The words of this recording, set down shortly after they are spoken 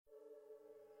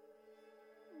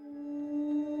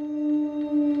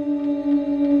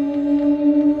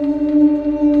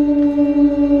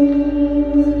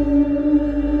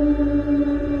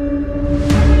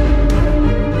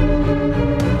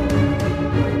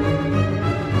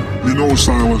know,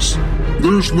 Silas,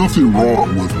 there's nothing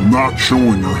wrong with not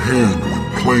showing your hand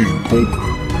when playing poker.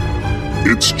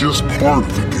 It's just part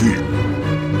of the game.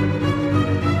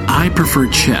 I prefer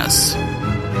chess.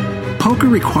 Poker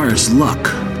requires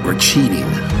luck or cheating,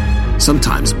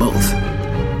 sometimes both.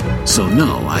 So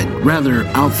no, I'd rather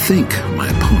outthink my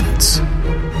opponents.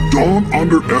 Don't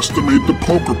underestimate the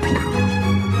poker player.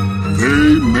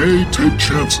 They may take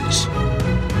chances,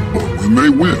 but when they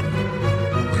win,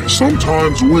 they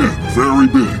sometimes win very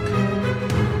big.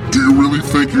 Do you really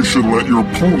think you should let your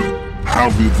opponent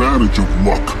have the advantage of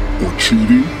luck or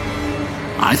cheating?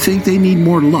 I think they need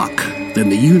more luck than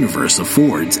the universe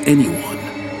affords anyone.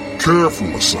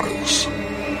 Careful, Silas,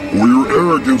 or your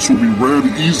arrogance will be read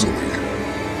easily,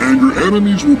 and your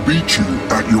enemies will beat you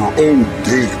at your own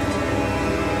game.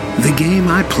 The game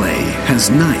I play has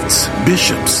knights,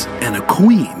 bishops, and a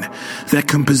queen that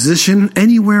can position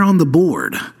anywhere on the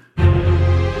board.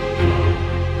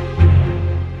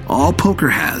 All poker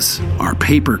has are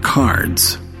paper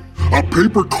cards. A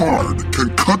paper card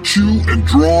can cut you and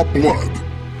draw blood.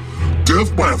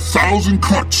 Death by 1,000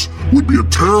 cuts would be a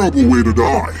terrible way to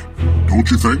die,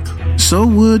 don't you think? So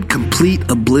would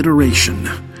complete obliteration.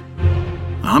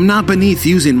 I'm not beneath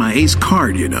using my ace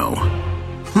card, you know.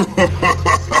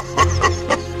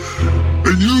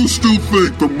 And you still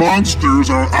think the monsters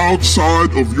are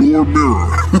outside of your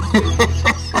mirror.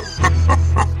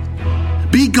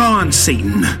 Be gone,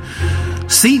 Satan.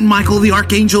 Saint Michael the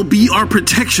Archangel be our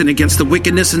protection against the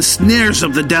wickedness and snares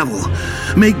of the devil.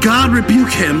 May God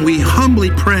rebuke him, we humbly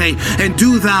pray, and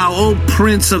do thou, O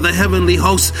Prince of the heavenly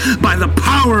hosts, by the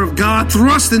power of God,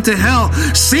 thrust into hell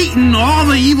Satan, all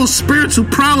the evil spirits who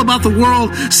prowl about the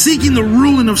world, seeking the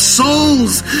ruin of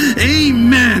souls.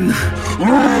 Amen.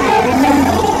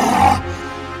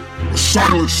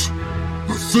 Silas,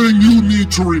 the thing you need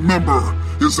to remember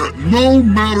is that no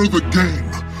matter the game,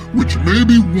 which may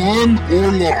be won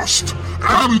or lost,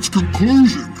 at its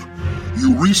conclusion,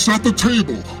 you reset the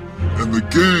table, and the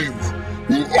game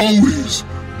will always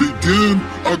begin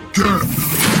again.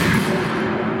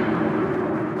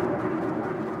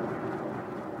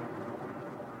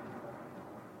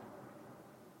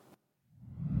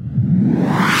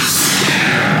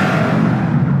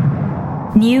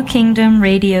 New Kingdom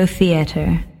Radio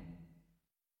Theater.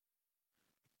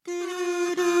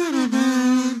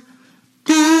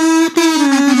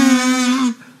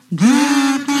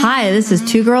 Hi, this is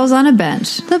Two Girls on a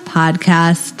Bench, the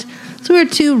podcast. So we're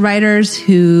two writers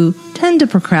who tend to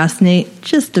procrastinate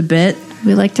just a bit.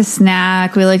 We like to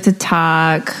snack. We like to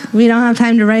talk. We don't have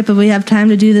time to write, but we have time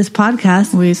to do this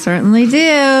podcast. We certainly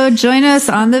do. Join us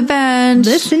on the bench.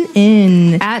 Listen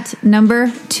in. At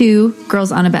number 2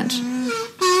 Girls on a Bench.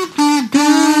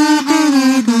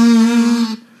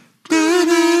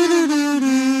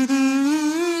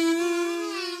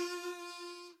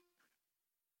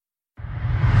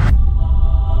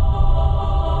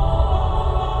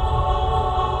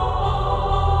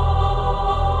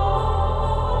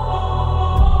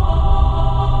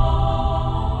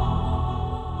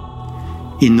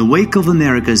 In the wake of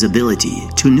America's ability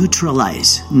to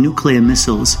neutralize nuclear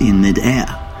missiles in mid-air,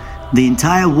 the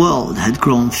entire world had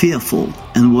grown fearful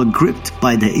and were gripped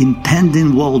by the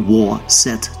impending world war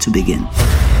set to begin.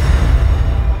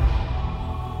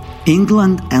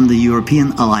 England and the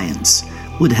European alliance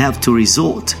would have to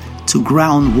resort to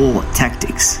ground war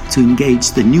tactics to engage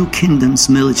the new kingdom's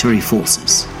military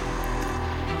forces.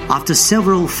 After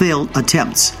several failed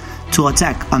attempts to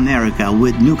attack America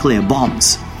with nuclear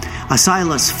bombs,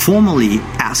 Asilas formally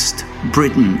asked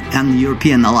Britain and the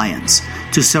European alliance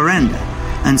to surrender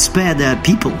and spare their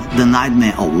people the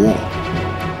nightmare of war.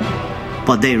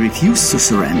 But they refused to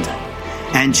surrender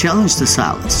and challenged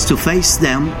Asilas to face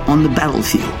them on the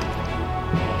battlefield.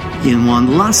 In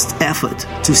one last effort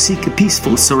to seek a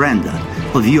peaceful surrender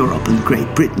of Europe and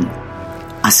Great Britain,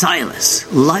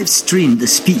 Asilas live-streamed the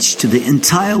speech to the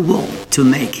entire world to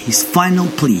make his final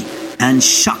plea and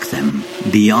shock them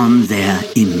beyond their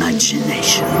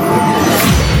imagination.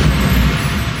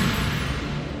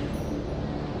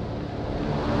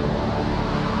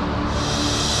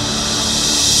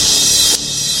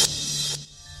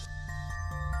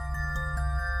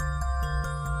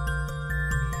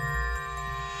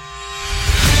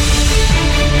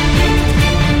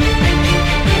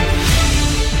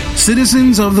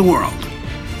 Citizens of the world,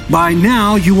 by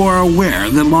now you are aware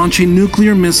that launching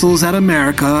nuclear missiles at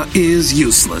America is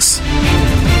useless.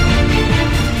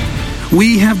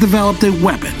 We have developed a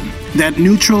weapon that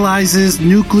neutralizes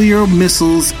nuclear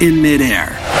missiles in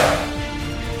midair.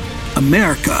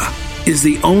 America is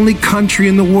the only country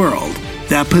in the world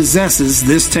that possesses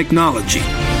this technology.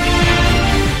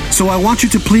 So I want you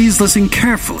to please listen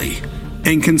carefully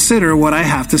and consider what I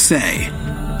have to say.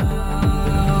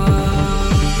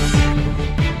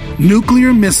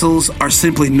 Nuclear missiles are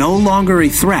simply no longer a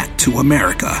threat to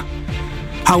America.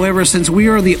 However, since we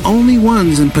are the only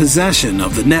ones in possession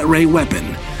of the Net-Ray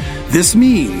weapon, this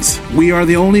means we are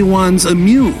the only ones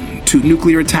immune to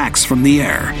nuclear attacks from the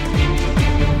air.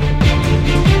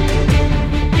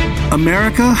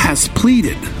 America has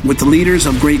pleaded with the leaders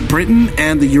of Great Britain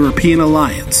and the European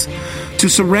alliance to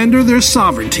surrender their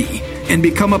sovereignty and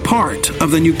become a part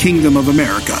of the new kingdom of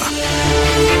America.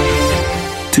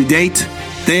 To date,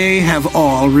 they have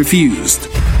all refused.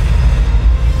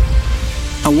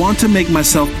 I want to make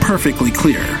myself perfectly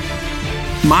clear.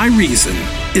 My reason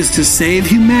is to save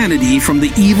humanity from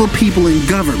the evil people in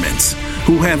governments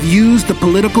who have used the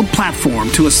political platform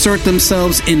to assert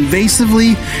themselves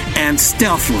invasively and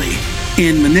stealthily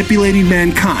in manipulating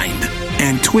mankind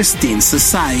and twisting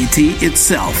society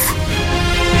itself.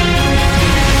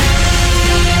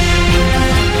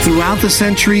 Throughout the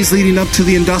centuries leading up to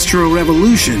the Industrial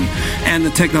Revolution and the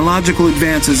technological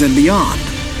advances and beyond,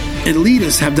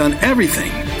 elitists have done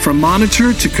everything from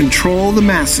monitor to control the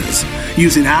masses,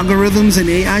 using algorithms and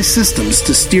AI systems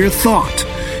to steer thought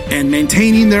and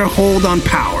maintaining their hold on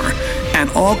power at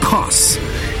all costs,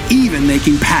 even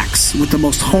making pacts with the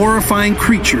most horrifying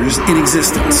creatures in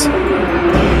existence.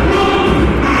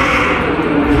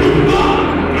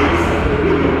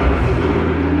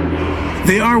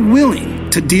 They are willing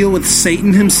to deal with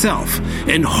Satan himself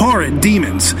and horrid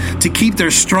demons to keep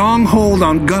their strong hold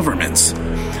on governments.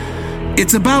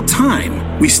 It's about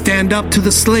time we stand up to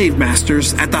the slave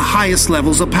masters at the highest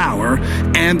levels of power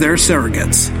and their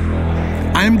surrogates.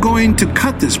 I am going to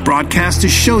cut this broadcast to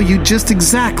show you just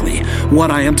exactly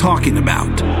what I am talking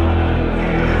about.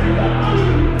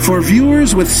 For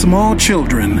viewers with small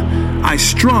children, I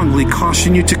strongly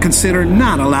caution you to consider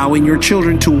not allowing your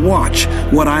children to watch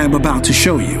what I am about to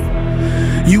show you.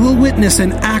 You will witness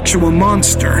an actual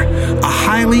monster, a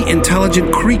highly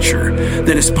intelligent creature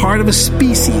that is part of a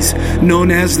species known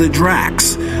as the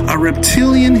Drax, a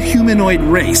reptilian humanoid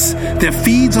race that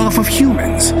feeds off of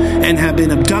humans and have been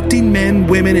abducting men,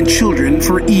 women, and children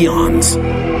for eons.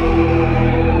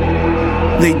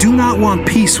 They do not want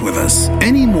peace with us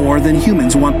any more than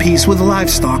humans want peace with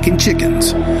livestock and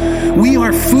chickens. We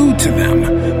are food to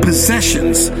them,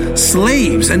 possessions,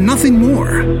 slaves, and nothing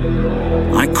more.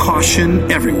 I caution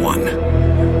everyone,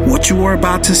 what you are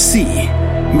about to see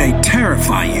may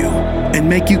terrify you and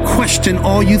make you question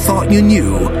all you thought you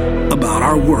knew about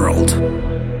our world.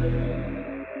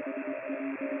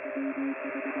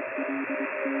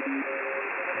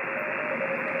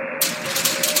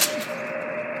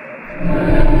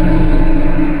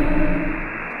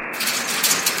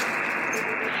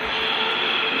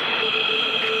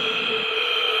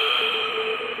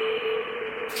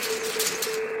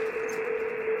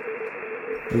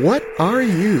 What are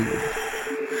you?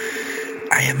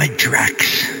 I am a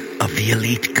Drax of the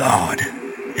Elite Guard,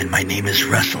 and my name is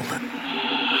Russell.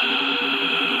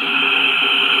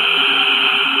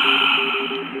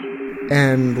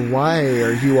 And why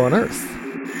are you on Earth?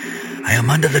 I am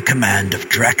under the command of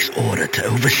Drax's order to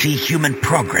oversee human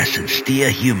progress and steer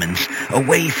humans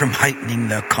away from heightening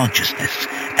their consciousness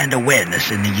and awareness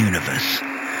in the universe.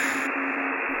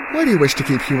 Why do you wish to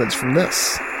keep humans from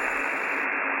this?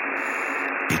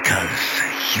 Because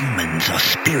humans are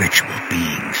spiritual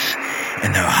beings,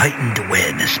 and their heightened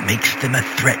awareness makes them a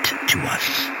threat to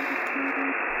us.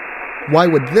 Why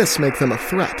would this make them a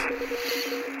threat?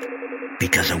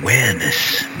 Because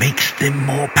awareness makes them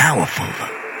more powerful.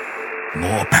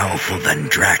 More powerful than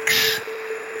Drax.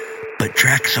 But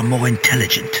Drax are more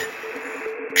intelligent.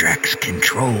 Drax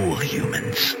control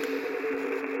humans.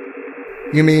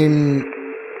 You mean,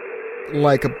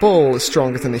 like a bull is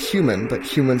stronger than a human, but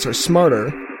humans are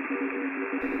smarter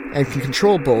and can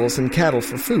control bulls and cattle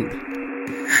for food?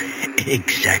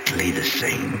 Exactly the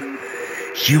same.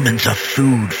 Humans are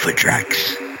food for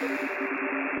Drax.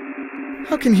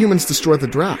 How can humans destroy the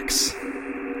Drax?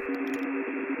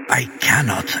 I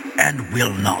cannot and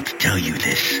will not tell you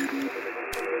this.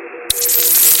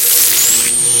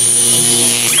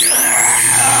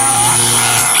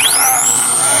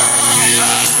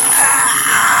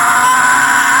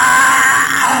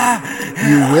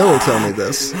 You will tell me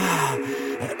this.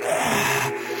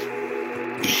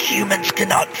 Humans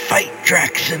cannot fight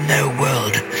Drax in their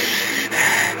world.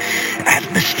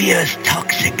 Atmosphere is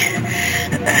toxic.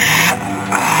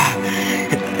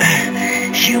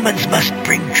 Humans must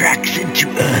bring Drax into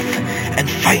Earth and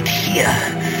fight here.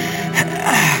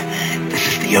 This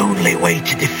is the only way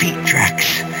to defeat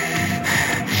Drax.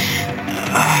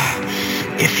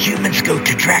 If humans go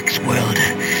to Drax's world,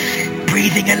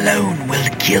 breathing alone will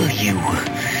kill you.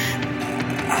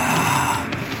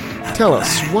 Tell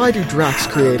us, why do Dracs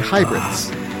create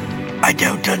hybrids? I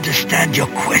don't understand your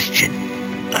question.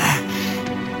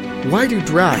 Why do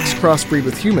Dracs crossbreed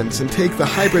with humans and take the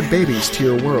hybrid babies to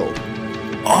your world?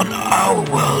 On our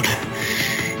world,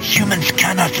 humans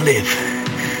cannot live.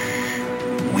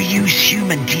 We use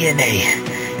human DNA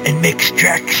and mix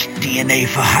Drax DNA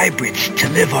for hybrids to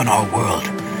live on our world.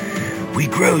 We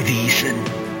grow these and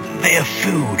they are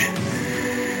food,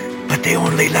 but they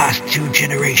only last 2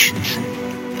 generations.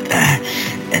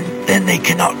 And then they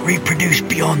cannot reproduce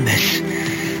beyond this.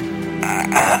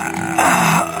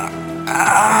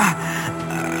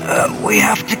 We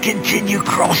have to continue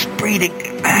crossbreeding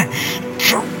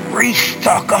to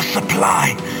restock our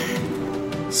supply.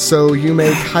 So you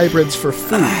make hybrids for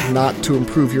food, not to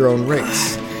improve your own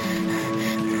race?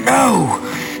 No!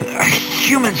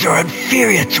 Humans are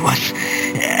inferior to us,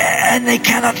 and they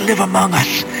cannot live among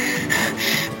us.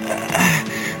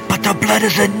 But our blood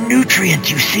is a nutrient,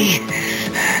 you see.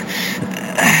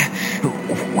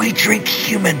 We drink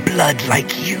human blood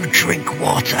like you drink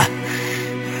water.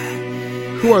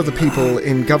 Who are the people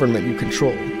in government you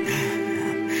control?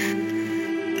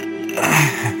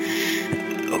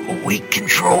 We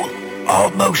control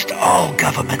almost all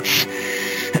governments.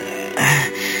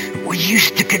 We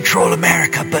used to control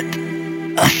America, but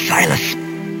Silas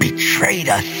betrayed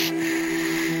us.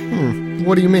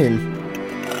 What do you mean?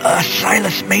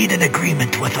 Silas made an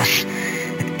agreement with us,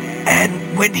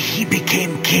 and when he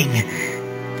became king,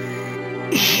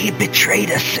 he betrayed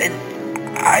us and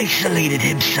isolated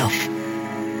himself.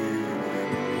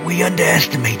 We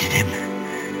underestimated him.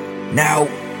 Now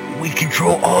we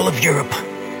control all of Europe,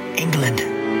 England.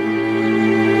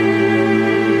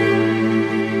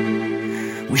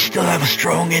 We still have a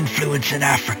strong influence in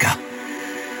Africa,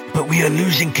 but we are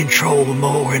losing control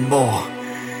more and more.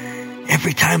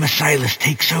 Every time Silas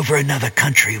takes over another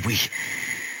country, we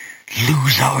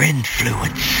lose our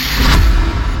influence.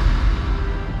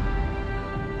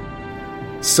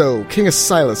 So, King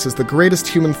Silas is the greatest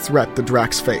human threat the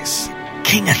Dracs face.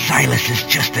 King Silas is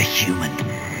just a human.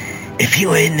 If he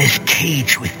were in this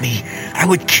cage with me, I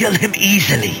would kill him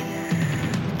easily,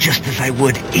 just as I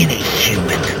would any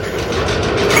human.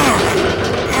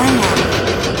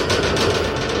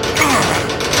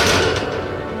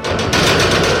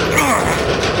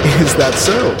 Is that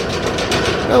so?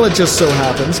 Well, it just so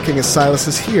happens King Silas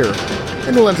is here,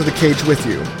 and will enter the cage with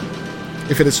you.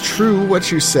 If it is true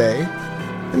what you say,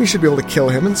 then you should be able to kill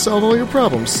him and solve all your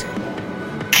problems.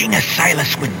 King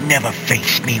Silas would never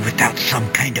face me without some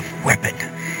kind of weapon.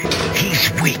 He's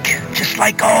weak, just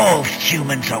like all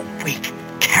humans are weak.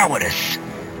 Cowardice.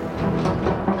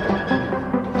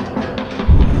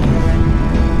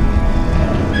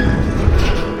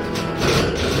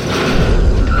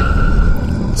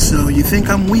 So you think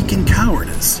I'm weak in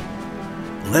cowardice?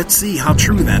 Let's see how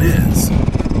true that is.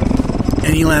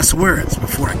 Any last words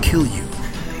before I kill you?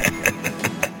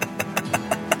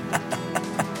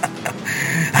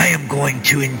 I am going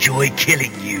to enjoy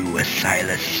killing you,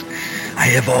 Silas. I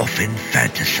have often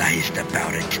fantasized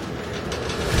about it.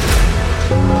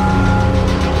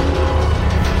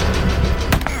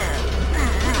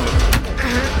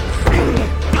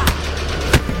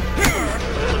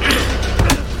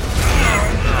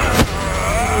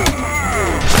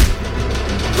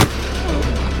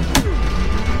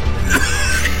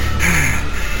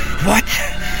 What?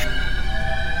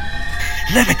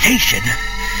 Levitation?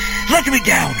 Let me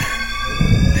down!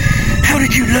 How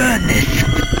did you learn this?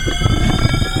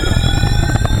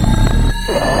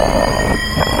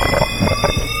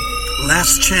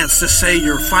 Last chance to say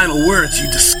your final words, you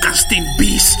disgusting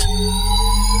beast.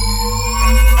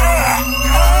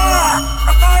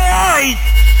 My eyes!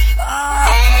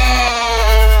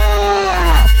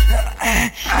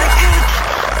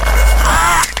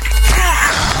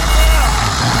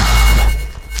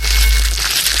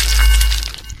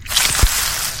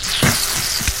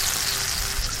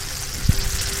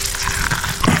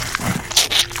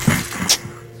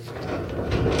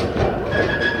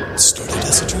 Started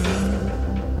as a dream,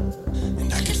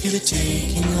 and I could feel it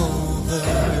taking over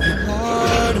every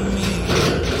part of me.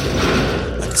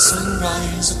 Like a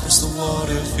sunrise across the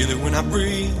water, feel it when I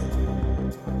breathe.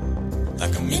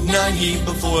 Like a midnight heat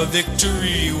before a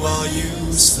victory while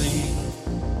you sleep.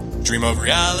 Dream of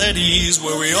realities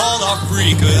where we all are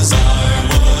free, 'cause I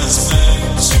was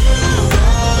meant to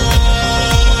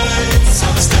rise.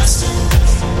 I was destined.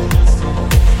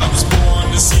 I was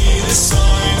born to see the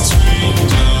signs rain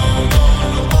down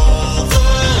on all the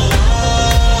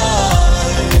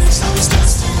lies. I was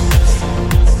destined.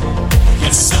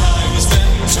 Yes, I was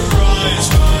meant to rise,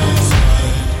 rise,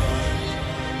 rise.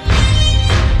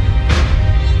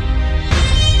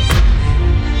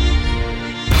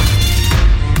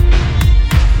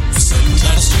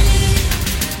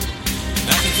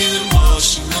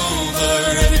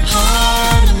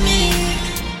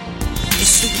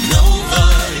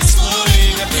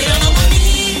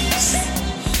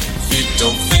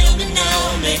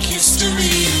 now, make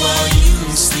history while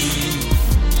you sleep.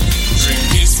 Dream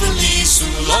peacefully,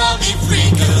 soon we'll all be free,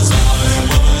 'cause I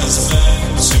was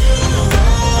meant to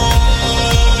rise.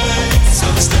 I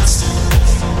was destined.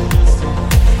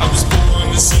 I was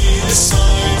born to see the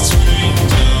signs rain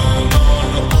down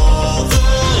on all the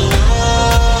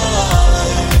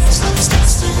lives. I was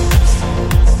destined.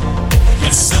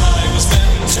 Yes, I was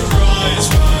meant to rise,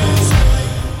 rise,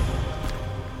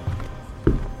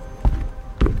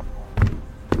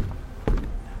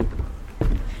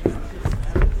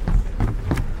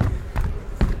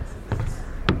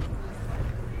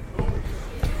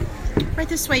 Right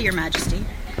this way, Your Majesty.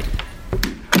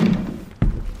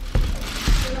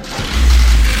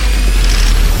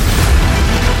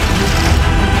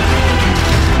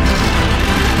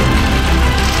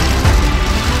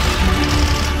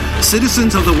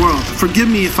 Citizens of the world, forgive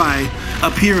me if I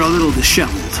appear a little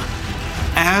disheveled.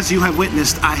 As you have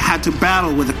witnessed, I had to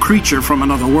battle with a creature from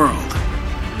another world.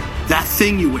 That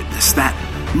thing you witnessed, that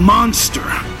monster,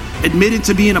 admitted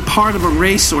to being a part of a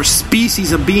race or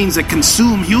species of beings that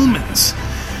consume humans.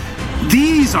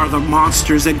 These are the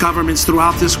monsters that governments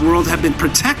throughout this world have been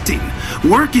protecting,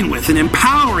 working with, and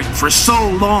empowering for so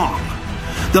long.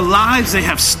 The lives they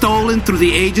have stolen through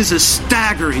the ages is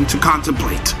staggering to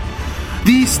contemplate.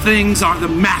 These things are the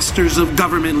masters of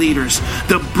government leaders,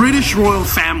 the British royal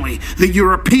family, the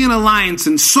European alliance,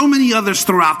 and so many others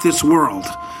throughout this world.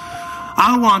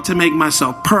 I want to make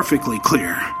myself perfectly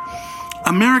clear.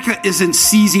 America isn't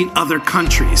seizing other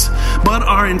countries, but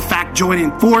are in fact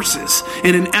joining forces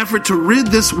in an effort to rid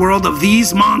this world of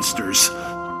these monsters.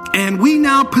 And we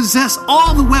now possess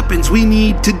all the weapons we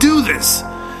need to do this.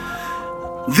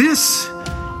 This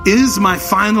is my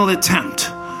final attempt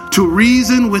to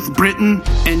reason with Britain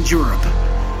and Europe.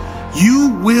 You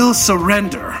will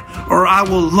surrender, or I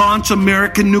will launch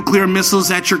American nuclear missiles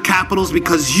at your capitals,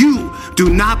 because you do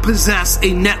not possess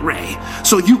a net ray,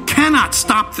 so you cannot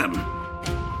stop them.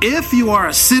 If you are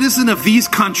a citizen of these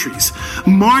countries,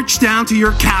 march down to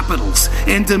your capitals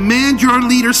and demand your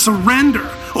leaders surrender,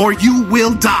 or you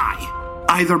will die,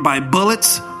 either by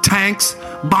bullets, tanks,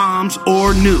 bombs,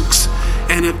 or nukes.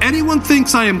 And if anyone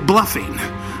thinks I am bluffing,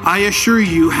 I assure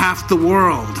you half the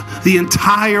world, the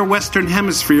entire Western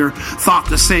Hemisphere, thought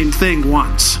the same thing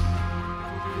once.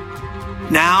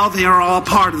 Now they are all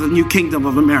part of the new kingdom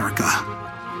of America.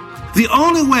 The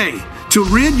only way to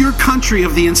rid your country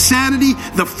of the insanity,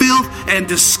 the filth, and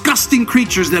disgusting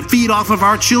creatures that feed off of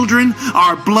our children,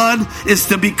 our blood, is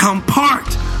to become part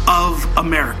of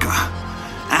America.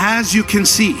 As you can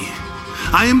see,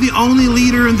 I am the only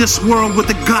leader in this world with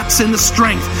the guts and the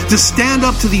strength to stand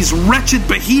up to these wretched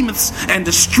behemoths and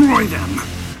destroy them.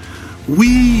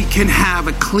 We can have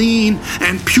a clean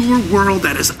and pure world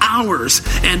that is ours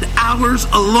and ours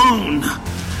alone.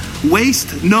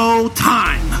 Waste no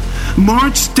time.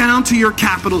 March down to your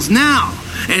capitals now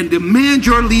and demand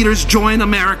your leaders join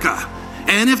America.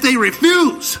 And if they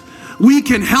refuse, we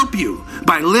can help you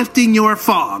by lifting your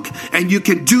fog, and you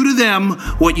can do to them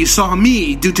what you saw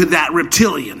me do to that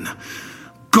reptilian.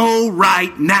 Go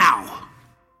right now.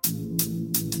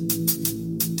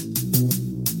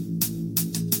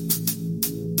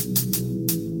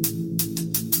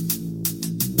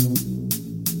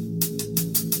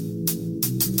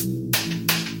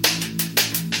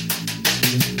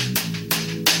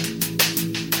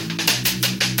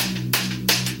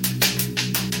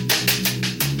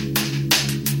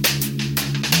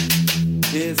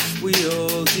 If we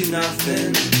all do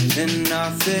nothing, then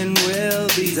nothing will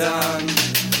be done.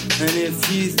 And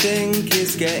if you think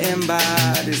it's getting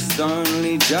bad, it's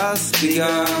only just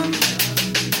begun.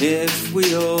 If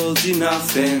we all do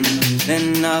nothing,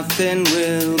 then nothing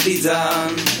will be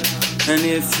done. And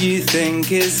if you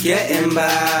think it's getting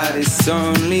bad, it's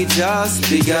only just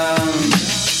begun.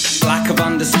 Lack of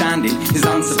understanding is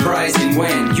unsurprising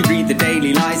when you read the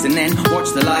daily lies and then watch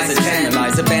the lies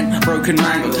eternalize a bent, broken,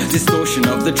 mangled distortion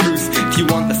of the truth. If you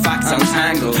want the facts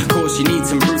untangled, of course you need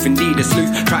some proof, indeed a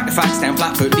sleuth. Track the facts down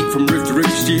flat foot, leap from roof to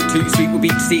roof. Stoop too sweet will be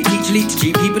to see, teach, lead to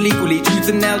cheat. People equally, truth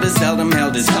and elders seldom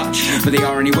held as such, but they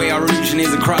are anyway. Our illusion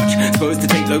is a crutch, supposed to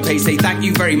take low pace. Say thank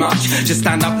you very much. Just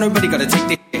stand up, nobody gotta take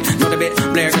this shit. Not a bit,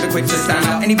 Blair gotta quit. Just stand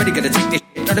up, anybody gotta take this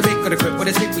shit. Not a bit, gotta quit. What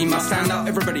is it? We must stand up,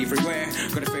 everybody everywhere.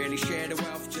 Gotta fairly share the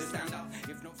wealth. Just stand up,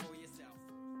 if not for yourself.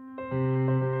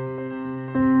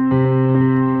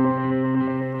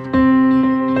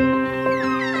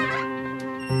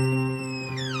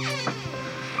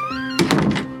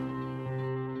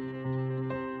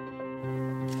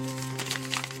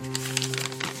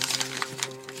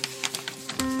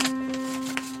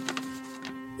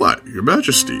 What, Your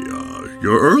Majesty,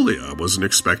 you're early. I wasn't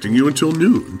expecting you until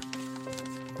noon.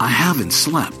 I haven't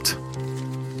slept.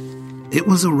 It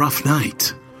was a rough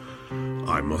night.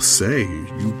 I must say,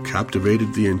 you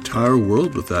captivated the entire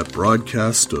world with that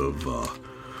broadcast of,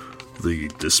 the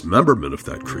dismemberment of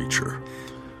that creature.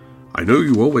 I know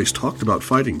you always talked about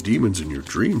fighting demons in your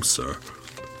dreams, sir,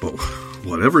 but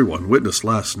what everyone witnessed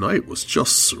last night was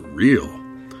just surreal.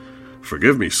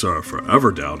 Forgive me, sir, for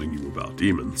ever doubting you about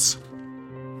demons.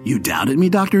 You doubted me,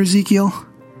 Dr. Ezekiel?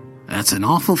 That's an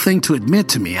awful thing to admit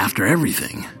to me after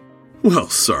everything. Well,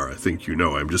 sir, I think you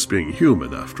know I'm just being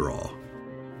human after all.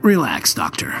 Relax,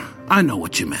 Doctor. I know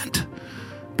what you meant.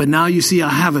 But now you see I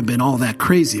haven't been all that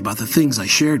crazy about the things I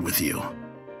shared with you.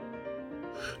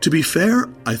 To be fair,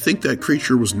 I think that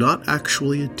creature was not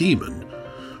actually a demon,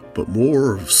 but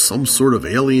more of some sort of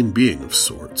alien being of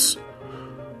sorts.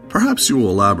 Perhaps you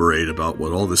will elaborate about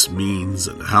what all this means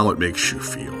and how it makes you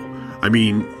feel. I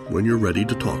mean, when you're ready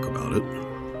to talk about it.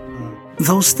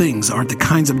 Those things aren't the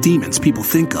kinds of demons people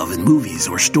think of in movies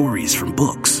or stories from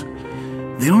books.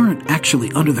 They aren't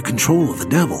actually under the control of the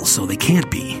devil, so they can't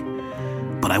be.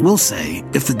 But I will say,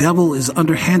 if the devil is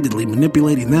underhandedly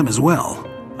manipulating them as well,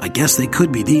 I guess they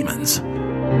could be demons.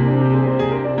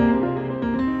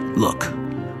 Look,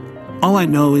 all I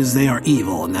know is they are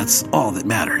evil, and that's all that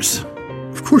matters.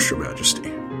 Of course, Your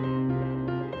Majesty.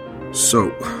 So,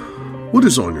 what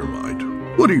is on your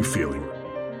mind? What are you feeling?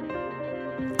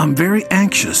 I'm very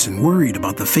anxious and worried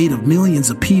about the fate of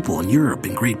millions of people in Europe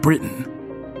and Great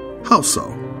Britain. How so?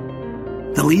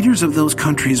 The leaders of those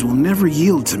countries will never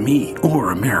yield to me or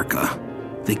America.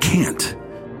 They can't.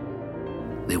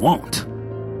 They won't.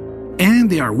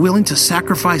 And they are willing to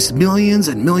sacrifice millions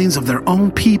and millions of their own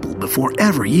people before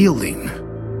ever yielding.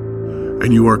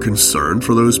 And you are concerned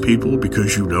for those people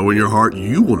because you know in your heart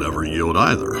you will never yield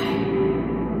either.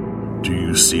 Do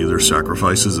you see their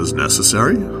sacrifices as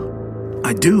necessary?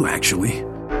 I do, actually.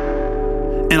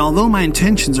 And although my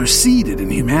intentions are seated in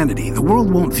humanity, the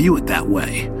world won't view it that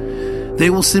way. They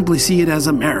will simply see it as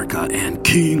America and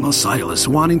King Osiris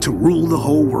wanting to rule the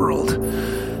whole world.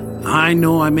 I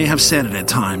know I may have said it at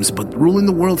times, but ruling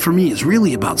the world for me is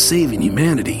really about saving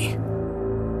humanity.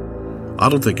 I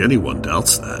don't think anyone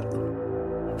doubts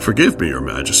that. Forgive me, Your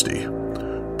Majesty,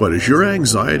 but is your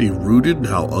anxiety rooted in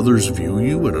how others view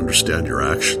you and understand your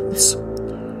actions?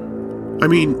 I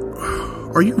mean,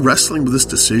 are you wrestling with this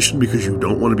decision because you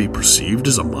don't want to be perceived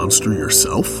as a monster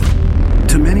yourself?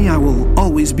 To many, I will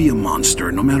always be a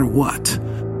monster, no matter what.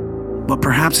 But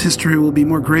perhaps history will be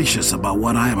more gracious about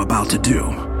what I am about to do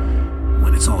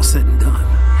when it's all said and done.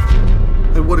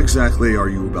 And what exactly are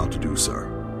you about to do, sir?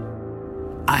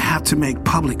 I have to make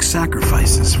public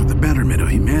sacrifices for the betterment of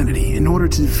humanity in order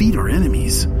to defeat our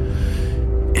enemies.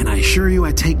 And I assure you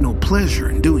I take no pleasure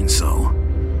in doing so.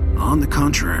 On the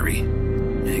contrary,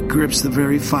 it grips the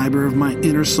very fiber of my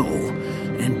inner soul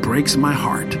and breaks my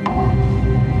heart.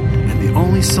 And the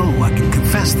only soul I can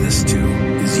confess this to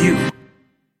is you,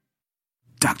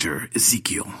 Dr.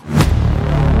 Ezekiel.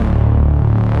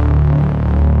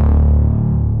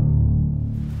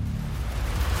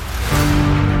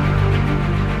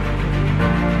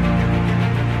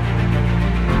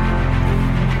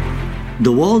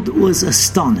 The world was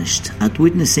astonished at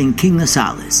witnessing King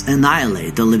Osiris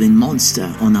annihilate a living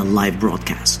monster on a live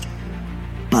broadcast.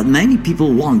 But many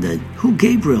people wondered who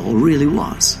Gabriel really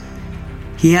was.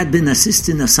 He had been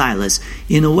assisting Osiris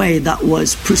in a way that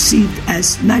was perceived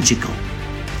as magical.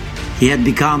 He had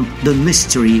become the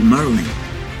mystery Merlin,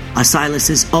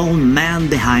 Osiris' own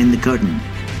man behind the curtain,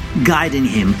 guiding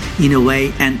him in a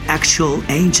way an actual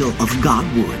angel of God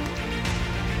would.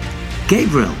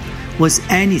 Gabriel was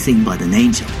anything but an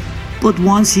angel, but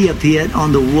once he appeared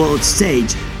on the world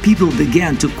stage, people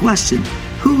began to question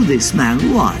who this man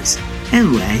was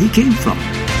and where he came from.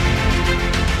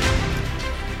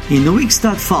 In the weeks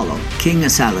that followed King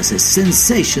Osiris'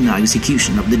 sensational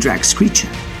execution of the Drax creature,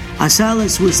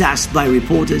 Osiris was asked by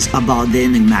reporters about the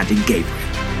enigmatic Gabriel.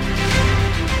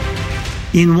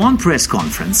 In one press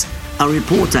conference, a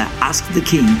reporter asked the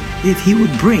king if he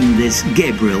would bring this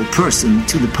Gabriel person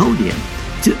to the podium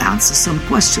to answer some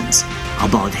questions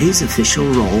about his official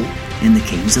role in the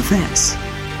king's affairs.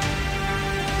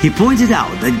 He pointed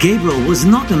out that Gabriel was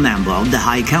not a member of the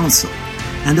High Council,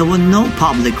 and there were no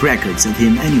public records of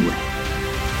him anyway.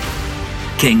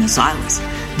 King Osiris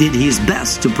did his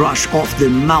best to brush off the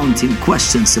mounting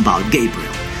questions about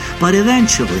Gabriel, but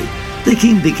eventually the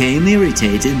king became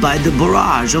irritated by the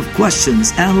barrage of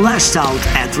questions and lashed out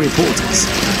at reporters.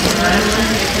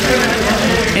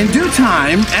 In due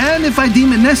time, and if I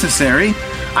deem it necessary,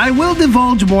 I will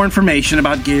divulge more information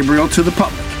about Gabriel to the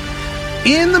public.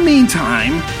 In the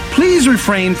meantime, please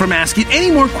refrain from asking any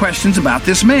more questions about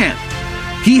this man.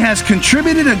 He has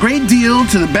contributed a great deal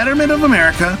to the betterment of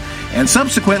America and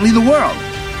subsequently the world.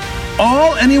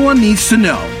 All anyone needs to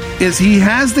know is he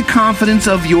has the confidence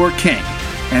of your king,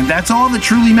 and that's all that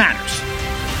truly matters.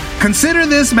 Consider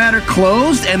this matter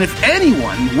closed, and if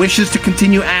anyone wishes to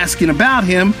continue asking about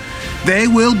him, they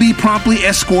will be promptly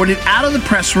escorted out of the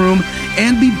press room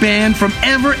and be banned from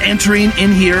ever entering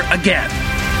in here again.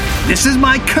 This is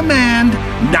my command,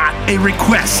 not a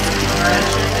request.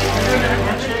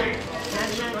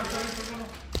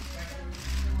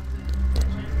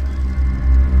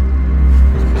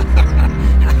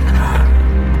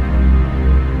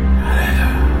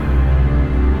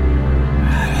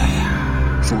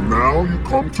 So now you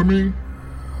come to me?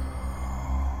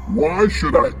 Why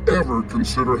should I ever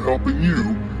consider helping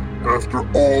you after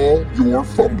all your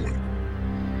fumbling?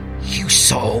 You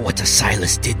saw what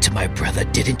Silas did to my brother,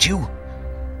 didn't you?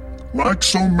 Like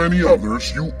so many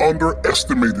others, you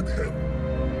underestimated him.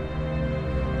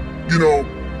 You know,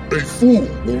 a fool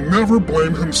will never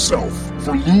blame himself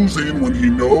for losing when he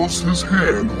knows his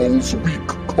hand holds weak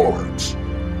cards.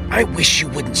 I wish you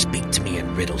wouldn't speak to me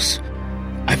in riddles.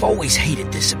 I've always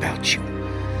hated this about you.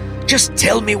 Just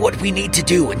tell me what we need to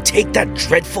do and take that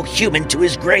dreadful human to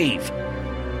his grave.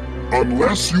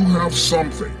 Unless you have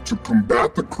something to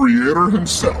combat the Creator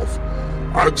himself,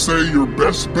 I'd say your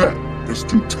best bet is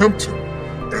to tempt him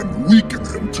and weaken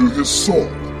him to his soul.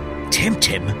 Tempt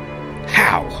him?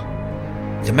 How?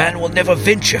 The man will never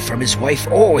venture from his wife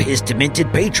or his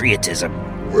demented patriotism.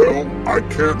 Well, I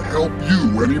can't help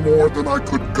you any more than I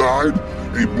could guide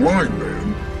a blind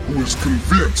man who is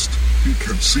convinced he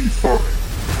can see fine.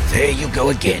 There you go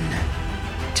again.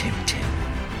 Tempt him.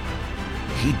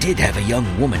 He did have a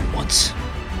young woman once.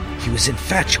 He was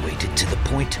infatuated to the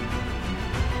point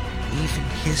even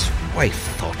his wife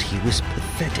thought he was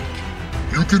pathetic.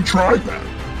 You can try that.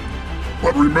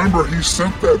 But remember, he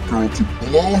sent that girl to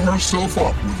blow herself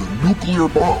up with a nuclear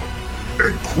bomb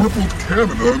and crippled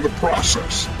Canada in the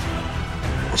process.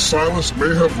 Silas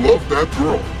may have loved that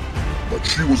girl, but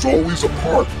she was always a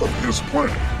part of his plan.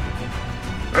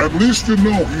 At least you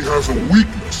know he has a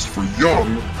weakness for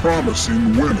young,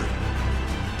 promising women.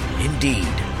 Indeed.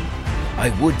 I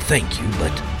would thank you,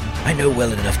 but I know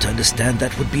well enough to understand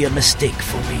that would be a mistake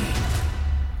for me.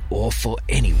 Or for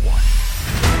anyone.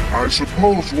 I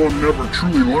suppose one never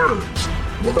truly learns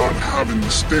without having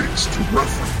mistakes to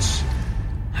reference.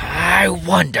 I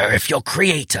wonder if your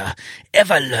creator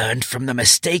ever learned from the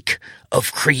mistake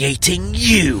of creating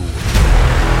you.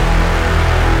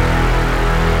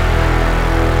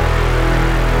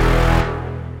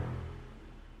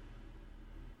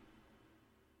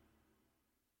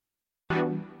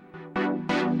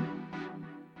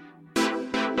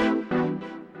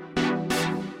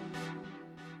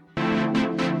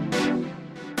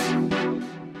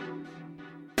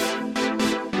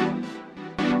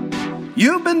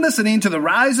 You've been listening to The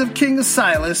Rise of King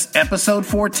Silas, Episode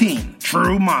 14,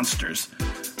 True Monsters,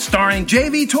 starring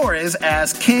J.V. Torres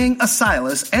as King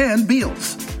Silas and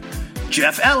Beals,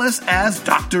 Jeff Ellis as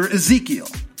Dr. Ezekiel,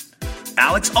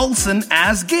 Alex Olson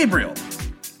as Gabriel,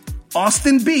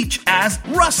 Austin Beach as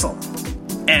Russell,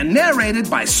 and narrated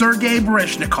by Sergei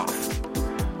Barishnikov.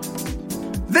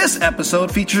 This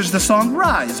episode features the song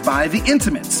Rise by The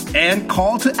Intimates and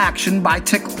Call to Action by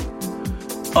Tickle.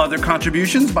 Other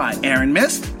contributions by Aaron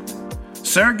Mist,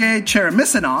 Sergei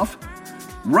Cheremisinov,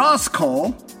 Ross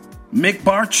Cole, Mick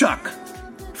Barchuk,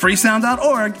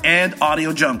 Freesound.org, and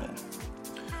Audio Jungle.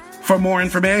 For more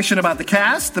information about the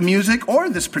cast, the music, or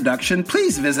this production,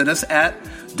 please visit us at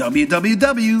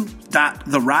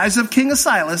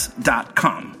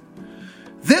www.theriseofkingsilas.com.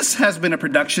 This has been a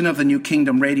production of the New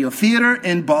Kingdom Radio Theater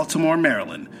in Baltimore,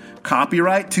 Maryland.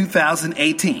 Copyright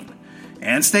 2018.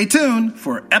 And stay tuned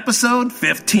for episode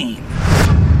 15.